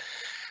returns.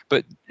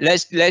 But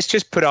let's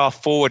just put our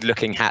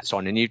forward-looking hats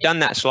on, and you've done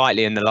that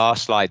slightly in the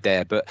last slide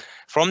there. But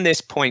from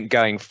this point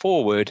going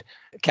forward,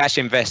 cash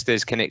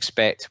investors can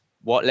expect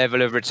what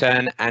level of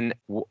return, and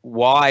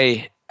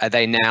why are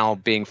they now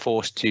being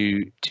forced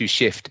to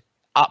shift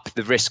up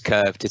the risk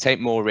curve to take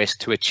more risk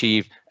to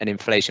achieve an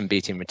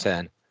inflation-beating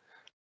return?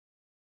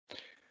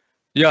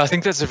 Yeah, I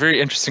think that's a very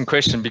interesting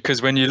question,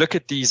 because when you look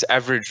at these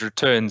average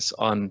returns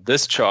on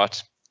this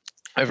chart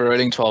over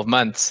rolling 12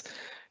 months,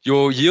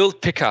 your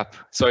yield pickup,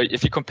 so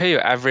if you compare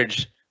your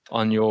average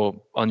on your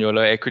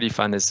low equity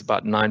fund, is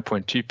about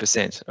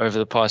 9.2% over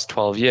the past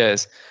 12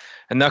 years.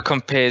 And that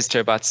compares to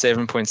about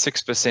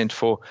 7.6%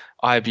 for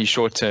IB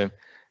short term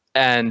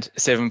and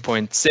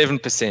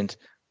 7.7%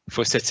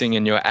 for sitting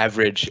in your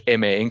average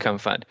MA income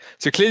fund.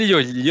 So clearly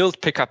your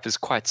yield pickup is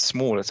quite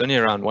small. It's only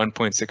around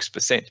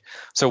 1.6%.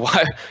 So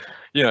why,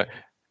 you know,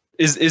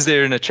 is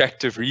there an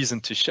attractive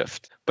reason to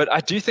shift? But I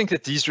do think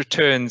that these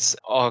returns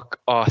are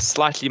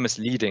slightly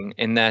misleading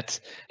in that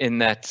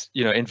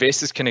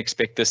investors can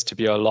expect this to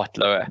be a lot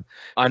lower.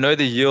 I know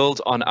the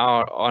yield on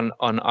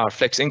our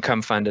flex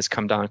income fund has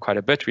come down quite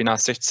a bit. We're now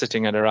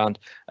sitting at around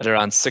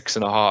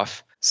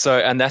 6.5. So,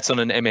 and that's on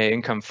an MA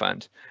income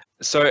fund.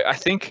 So I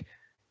think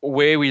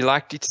where we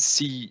likely to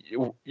see,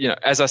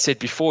 as I said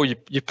before,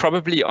 you're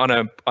probably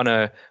on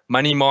a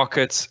money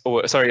market,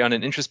 or sorry, on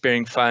an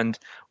interest-bearing fund,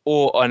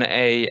 or on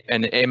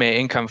an MA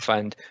income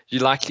fund,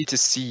 you're likely to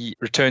see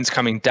returns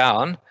coming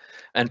down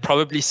and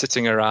probably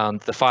sitting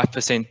around the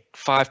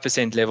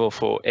 5% level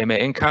for MA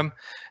income,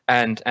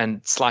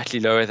 and slightly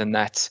lower than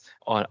that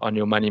on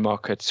your money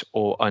market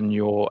or on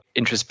your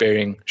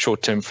interest-bearing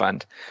short-term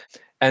fund.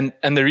 And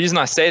the reason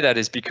I say that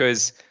is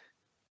because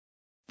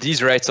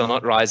these rates are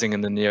not rising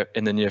in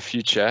the near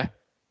future,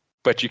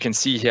 but you can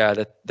see here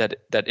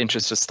that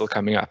interest is still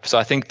coming up. So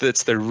I think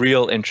that's the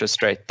real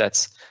interest rate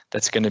that's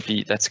going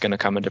to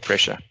come under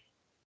pressure.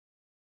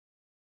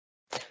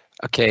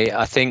 Okay,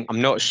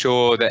 I'm not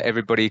sure that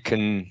everybody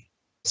can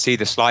see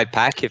the slide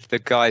pack. If the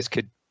guys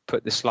could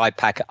put the slide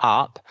pack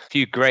up. A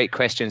few great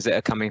questions that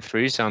are coming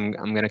through, so I'm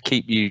going to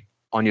keep you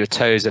on your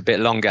toes a bit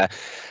longer.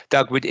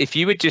 Doug, if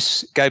you would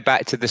just go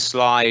back to the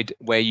slide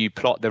where you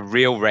plot the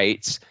real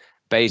rates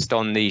based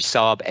on the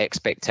SARB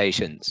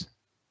expectations.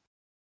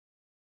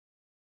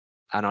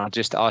 And I'll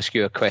just ask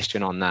you a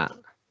question on that.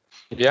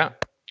 Yeah.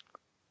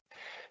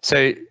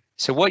 So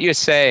what you're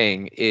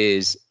saying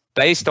is,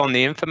 based on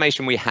the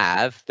information we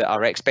have, that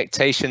our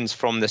expectations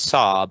from the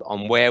SARB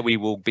on where we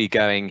will be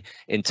going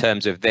in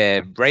terms of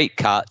their rate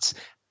cuts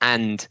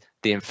and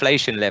the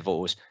inflation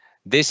levels,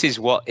 this is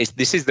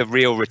the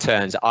real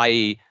returns,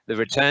 i.e. the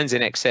returns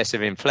in excess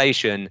of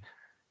inflation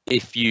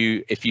if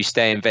you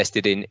stay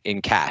invested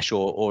in cash,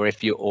 or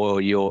if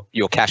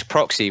your cash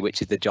proxy,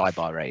 which is the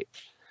JIBAR rate.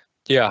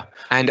 Yeah.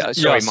 And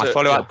my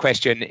follow-up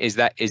question is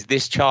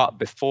this chart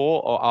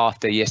before or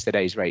after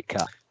yesterday's rate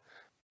cut?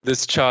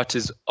 This chart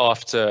is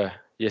after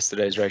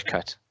yesterday's rate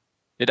cut.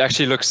 It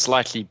actually looks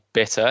slightly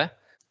better.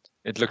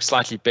 It looks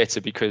slightly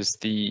better because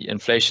the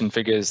inflation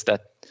figures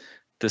that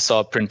the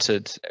SARB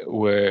printed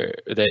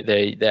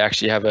they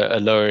actually have a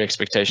lower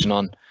expectation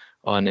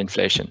on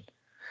inflation.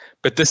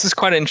 But this is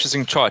quite an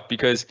interesting chart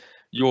because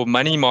your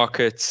money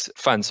market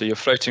fund, so your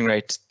floating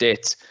rate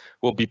debt,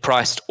 will be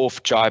priced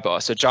off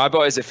JIBAR. So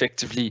JIBAR is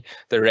effectively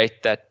the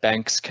rate that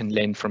banks can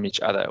lend from each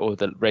other, or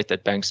the rate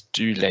that banks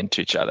do lend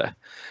to each other.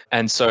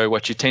 And so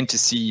what you tend to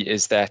see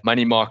is that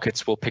money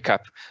markets will pick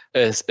up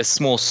a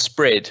small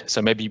spread,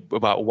 so maybe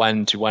about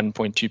 1 to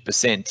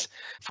 1.2%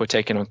 for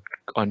taking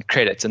on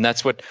credit. And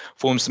that's what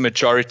forms the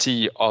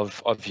majority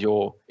of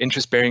your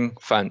interest-bearing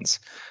funds.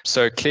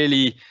 So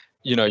clearly,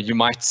 you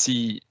might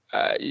see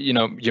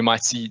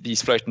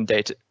these floating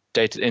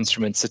dated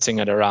instruments sitting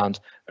at around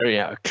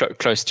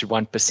close to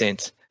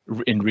 1%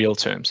 in real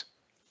terms.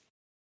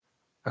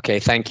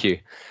 Okay, thank you.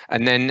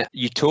 And then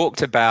you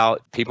talked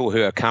about people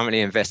who are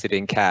currently invested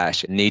in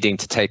cash needing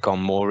to take on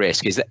more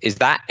risk. Is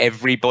that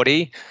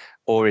everybody,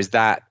 or is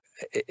that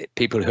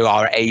people who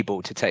are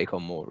able to take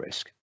on more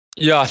risk?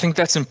 Yeah, I think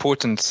that's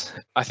important.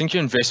 I think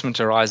your investment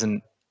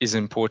horizon is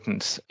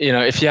important.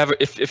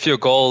 If your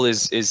goal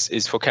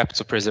is for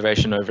capital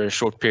preservation over a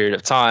short period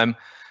of time,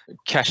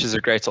 cash is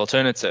a great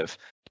alternative.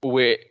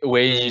 Where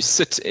you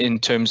sit in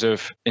terms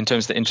of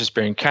the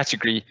interest-bearing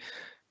category,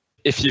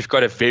 if you've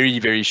got a very,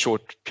 very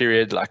short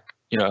period, like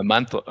a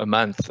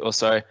month or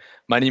so,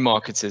 money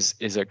markets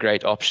is a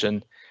great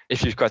option.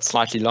 If you've got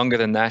slightly longer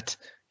than that,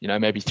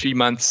 maybe 3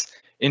 months,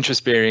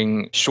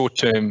 interest-bearing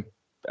short-term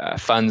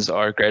funds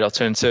are a great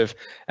alternative.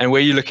 And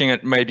where you're looking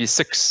at maybe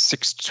 6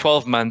 to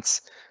 12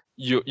 months,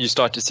 you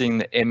start to seeing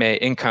the MA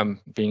income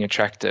being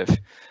attractive.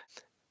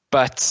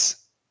 But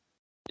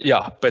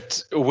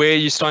where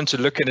you're starting to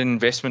look at an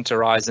investment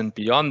horizon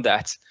beyond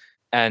that,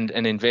 and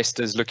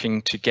investors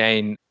looking to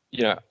gain,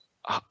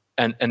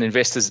 and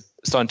investors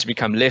starting to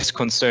become less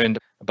concerned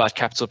about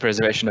capital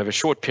preservation over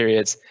short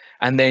periods,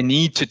 and they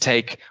need to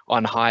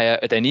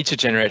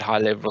generate high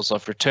levels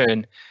of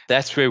return,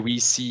 that's where we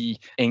see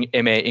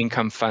MA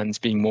income funds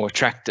being more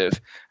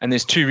attractive. And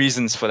there's 2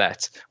 reasons for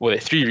that. Well, there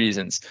are 3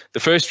 reasons. The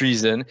first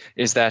reason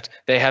is that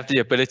they have the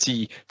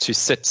ability to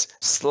sit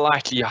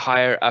slightly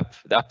higher up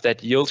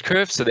that yield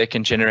curve, so they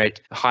can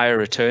generate higher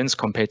returns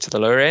compared to the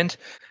lower end.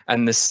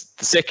 And the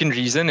second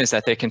reason is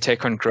that they can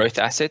take on growth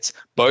assets,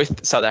 both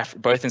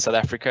in South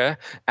Africa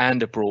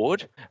and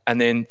abroad. And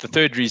then the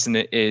third reason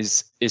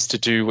is to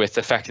do with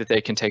the fact that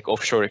they can take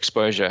offshore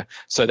exposure,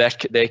 so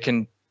that they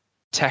can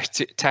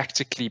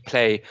tactically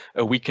play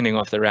a weakening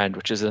of the rand,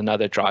 which is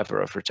another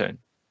driver of return.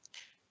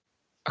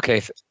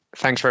 Okay,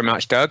 thanks very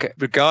much, Doug.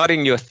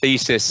 Regarding your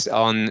thesis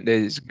on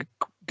this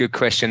good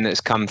question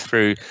that's come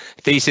through,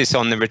 thesis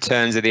on the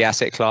returns of the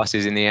asset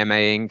classes in the MA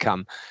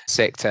income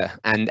sector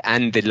and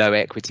the low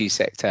equity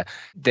sector,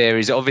 there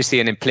is obviously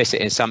an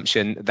implicit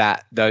assumption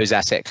that those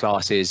asset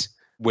classes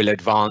will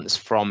advance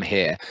from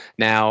here.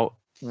 Now,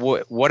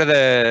 what are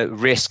the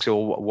risks,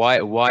 or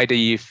why do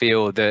you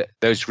feel that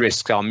those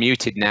risks are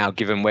muted now,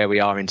 given where we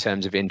are in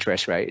terms of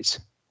interest rates?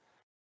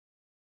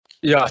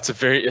 Yeah, it's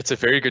a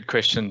very good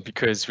question,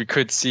 because we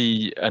could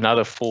see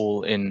another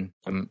fall in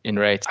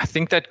rates. I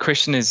think that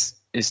question is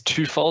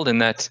twofold, in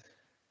that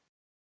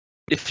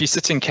if you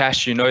sit in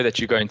cash, you know that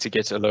you're going to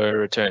get a lower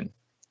return.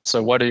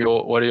 So what are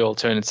your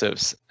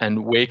alternatives,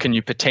 and where can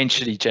you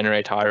potentially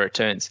generate higher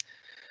returns?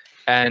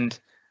 And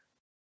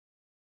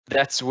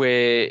that's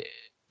where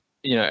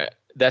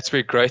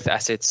growth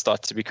assets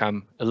start to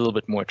become a little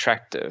bit more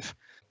attractive.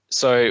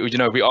 So,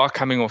 we are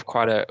coming off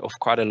quite a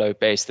low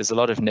base. There's a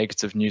lot of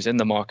negative news in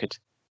the market.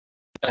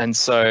 And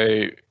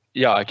so,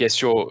 yeah, I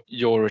guess your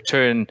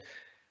return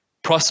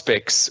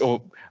prospects,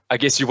 or I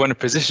guess you want to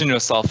position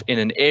yourself in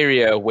an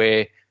area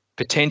where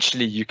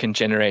potentially you can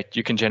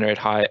generate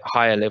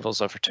higher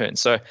levels of return.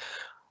 So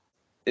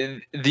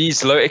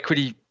these low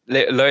equity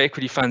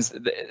funds,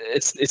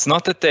 it's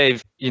not that they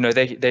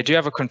do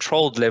have a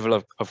controlled level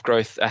of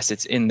growth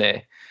assets in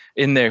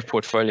their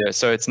portfolio.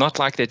 So it's not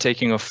like they're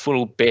taking a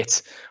full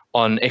bet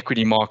on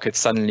equity markets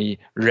suddenly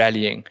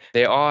rallying.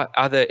 There are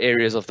other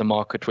areas of the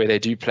market where they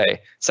do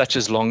play, such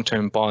as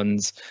long-term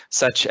bonds,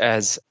 such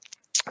as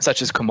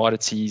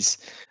commodities,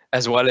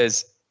 as well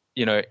as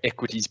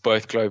equities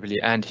both globally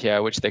and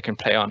here, which they can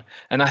play on.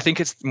 And I think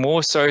it's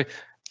more so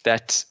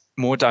that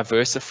more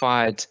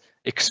diversified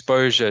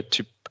exposure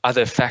to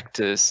other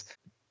factors,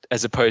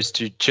 as opposed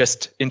to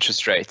just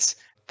interest rates,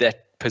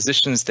 that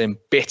positions them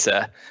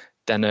better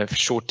than a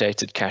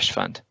short-dated cash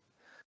fund.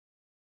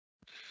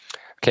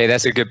 Okay,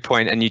 that's a good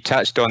point. And you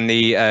touched on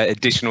the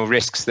additional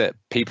risks that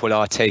people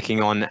are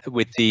taking on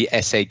with the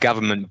SA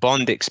government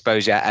bond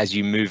exposure as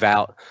you move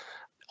out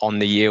on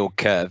the yield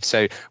curve.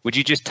 So would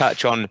you just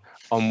touch on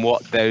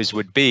what those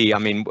would be? I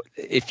mean,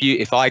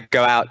 if I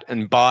go out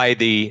and buy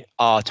the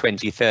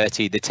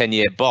R2030, the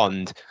 10-year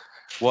bond,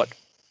 what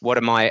are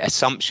my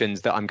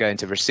assumptions that I'm going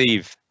to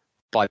receive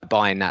by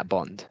buying that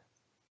bond?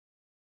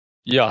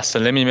 Yeah, so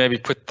let me maybe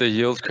put the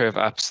yield curve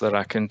up so that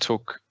I can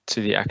talk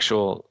to the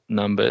actual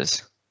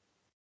numbers.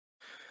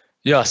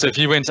 Yeah, so if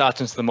you went out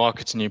into the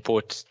market and you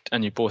bought the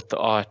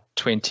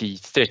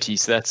R2030,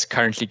 so that's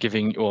currently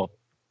giving, or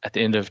at the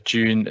end of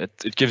June,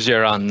 it gives you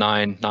around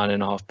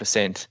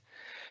 9.5%.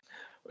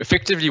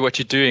 Effectively, what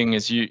you're doing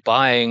is you're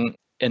buying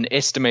an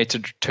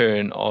estimated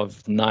return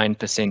of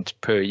 9%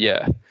 per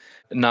year.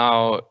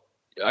 Now,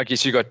 I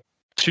guess you got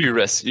two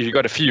risks. You've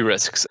got a few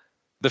risks.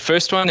 The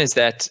first one is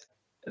that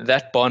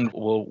bond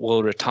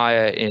will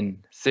retire in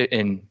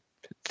 30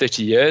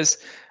 years.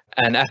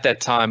 And at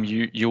that time,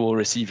 you will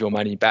receive your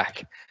money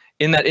back.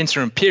 In that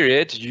interim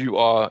period, you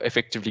are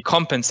effectively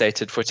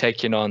compensated for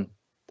taking on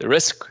the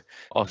risk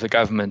of the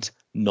government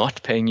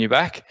not paying you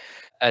back.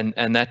 And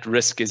that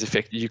risk is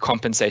effectively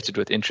compensated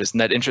with interest.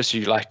 And that interest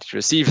you like to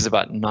receive is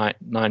about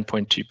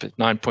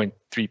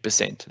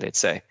 9.3%, let's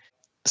say.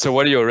 So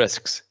what are your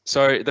risks?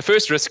 So the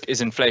first risk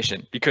is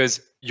inflation, because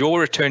your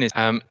return is,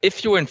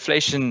 if your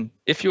inflation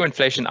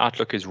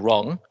outlook is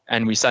wrong,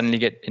 and we suddenly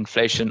get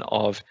inflation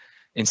of,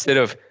 instead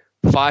of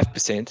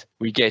 5%,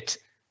 we get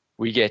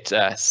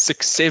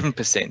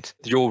 6-7%.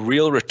 Your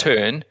real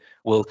return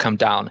will come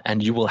down,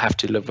 and you will have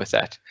to live with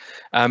that.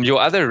 Your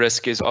other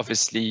risk is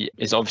obviously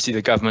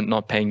the government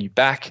not paying you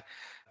back.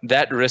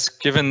 That risk,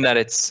 given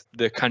that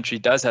the country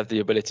does have the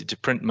ability to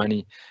print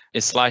money,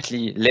 is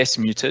slightly less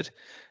muted,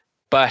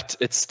 but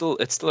it's still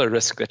a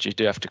risk that you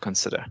do have to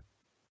consider.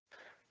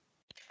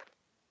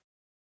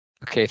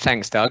 Okay,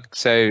 thanks, Doug.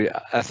 So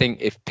I think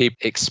if people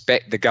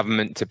expect the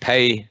government to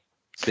pay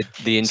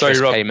the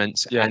interest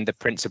payments and the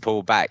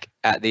principal back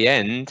at the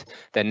end,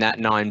 then that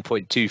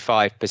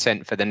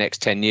 9.25% for the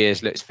next 10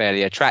 years looks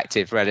fairly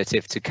attractive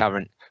relative to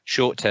current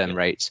short-term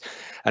rates.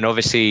 And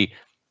obviously,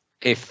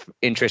 if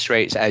interest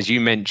rates, as you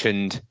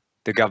mentioned,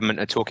 the government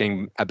are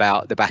talking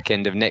about the back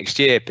end of next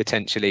year,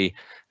 potentially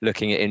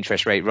looking at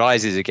interest rate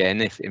rises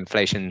again if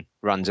inflation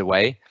runs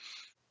away.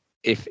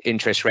 If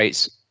interest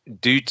rates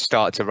do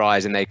start to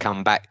rise and they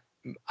come back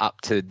up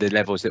to the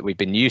levels that we've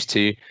been used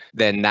to,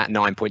 then that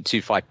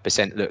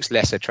 9.25% looks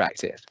less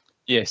attractive.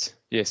 Yes,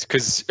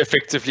 because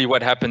effectively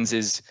what happens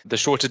is the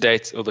shorter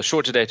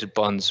dated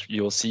bonds,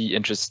 you'll see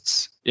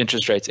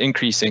interest rates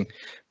increasing,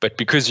 but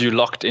because you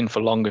locked in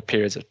for longer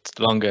periods,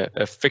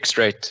 a fixed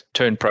rate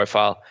turn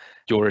profile,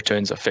 your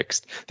returns are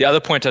fixed. The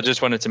other point I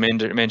just wanted to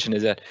mention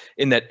is that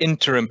in that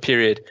interim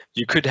period,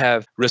 you could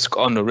have risk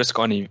on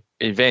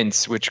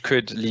events, which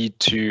could lead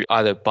to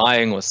either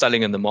buying or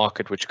selling in the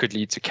market, which could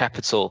lead to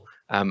capital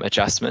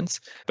adjustments.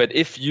 But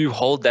if you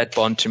hold that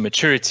bond to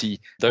maturity,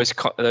 those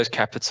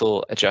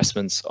capital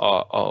adjustments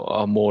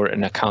are more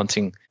an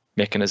accounting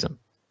mechanism.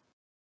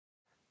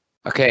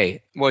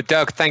 Okay. Well,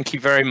 Doug, thank you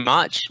very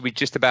much. We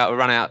just about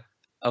run out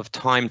of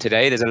time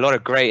today. There's a lot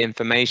of great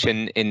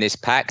information in this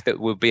pack that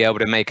we'll be able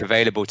to make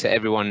available to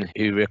everyone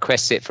who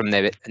requests it from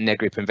their Ned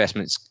Group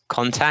Investments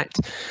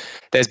contact.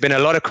 There's been a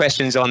lot of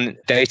questions on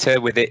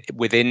data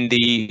within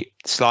the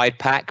slide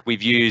pack.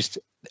 We've used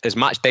as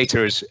much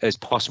data as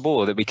possible,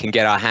 or that we can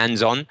get our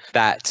hands on,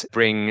 that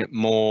bring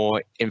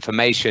more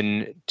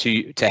information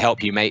to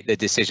help you make the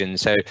decision.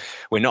 So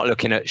we're not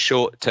looking at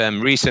short-term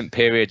recent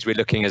periods, we're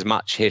looking as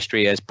much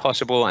history as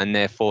possible, and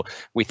therefore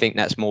we think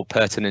that's more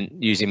pertinent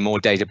using more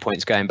data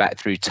points going back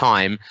through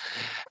time.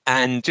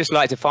 And just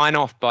like to sign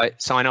off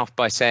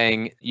by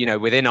saying,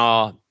 within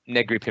our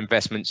Ned Group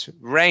Investments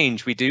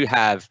range, we do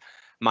have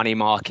money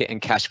market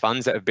and cash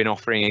funds that have been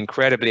offering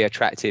incredibly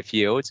attractive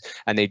yields,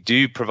 and they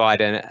do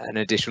provide an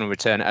additional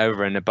return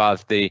over and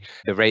above the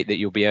rate that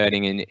you'll be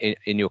earning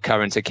in your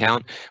current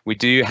account. We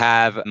do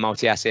have a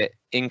multi-asset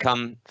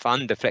income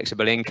fund, the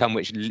flexible income,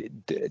 which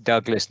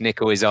Douglas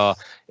Nicol is our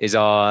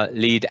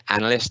lead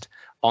analyst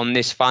on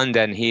this fund,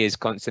 and he is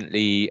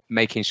constantly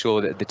making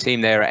sure that the team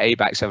there at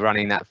ABAX are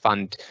running that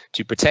fund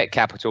to protect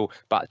capital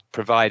but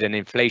provide an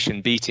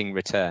inflation beating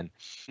return.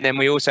 And then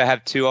we also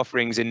have two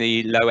offerings in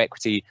the low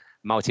equity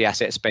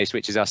multi-asset space,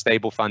 which is our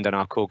stable fund and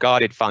our core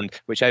guarded fund,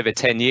 which over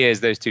 10 years,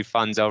 those two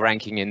funds are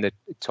ranking in the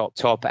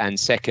top and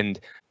second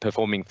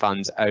performing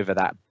funds over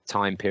that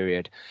time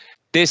period.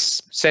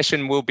 This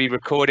session will be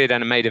recorded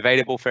and made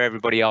available for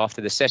everybody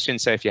after the session.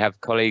 So if you have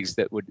colleagues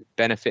that would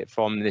benefit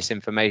from this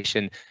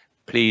information,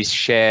 please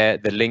share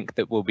the link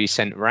that will be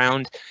sent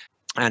around.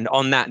 And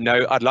on that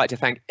note, I'd like to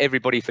thank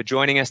everybody for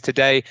joining us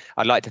today.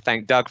 I'd like to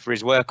thank Doug for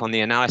his work on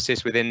the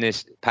analysis within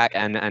this pack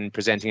and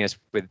presenting us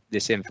with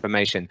this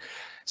information.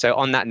 So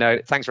on that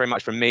note, thanks very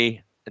much from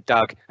me,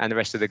 Doug, and the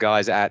rest of the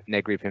guys at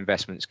Ned Group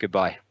Investments.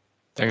 Goodbye.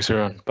 Thanks,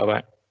 everyone.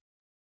 Bye-bye.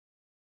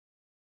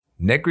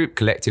 Ned Group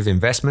Collective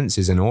Investments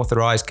is an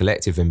authorised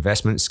collective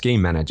investment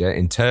scheme manager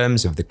in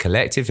terms of the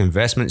Collective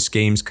Investment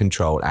Schemes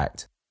Control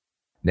Act.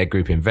 Ned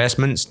Group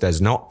Investments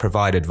does not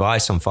provide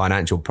advice on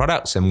financial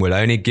products and will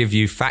only give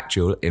you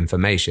factual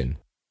information.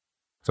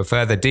 For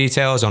further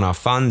details on our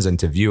funds and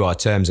to view our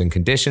terms and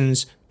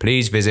conditions,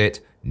 please visit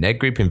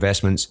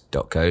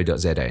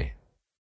nedgroupinvestments.co.za.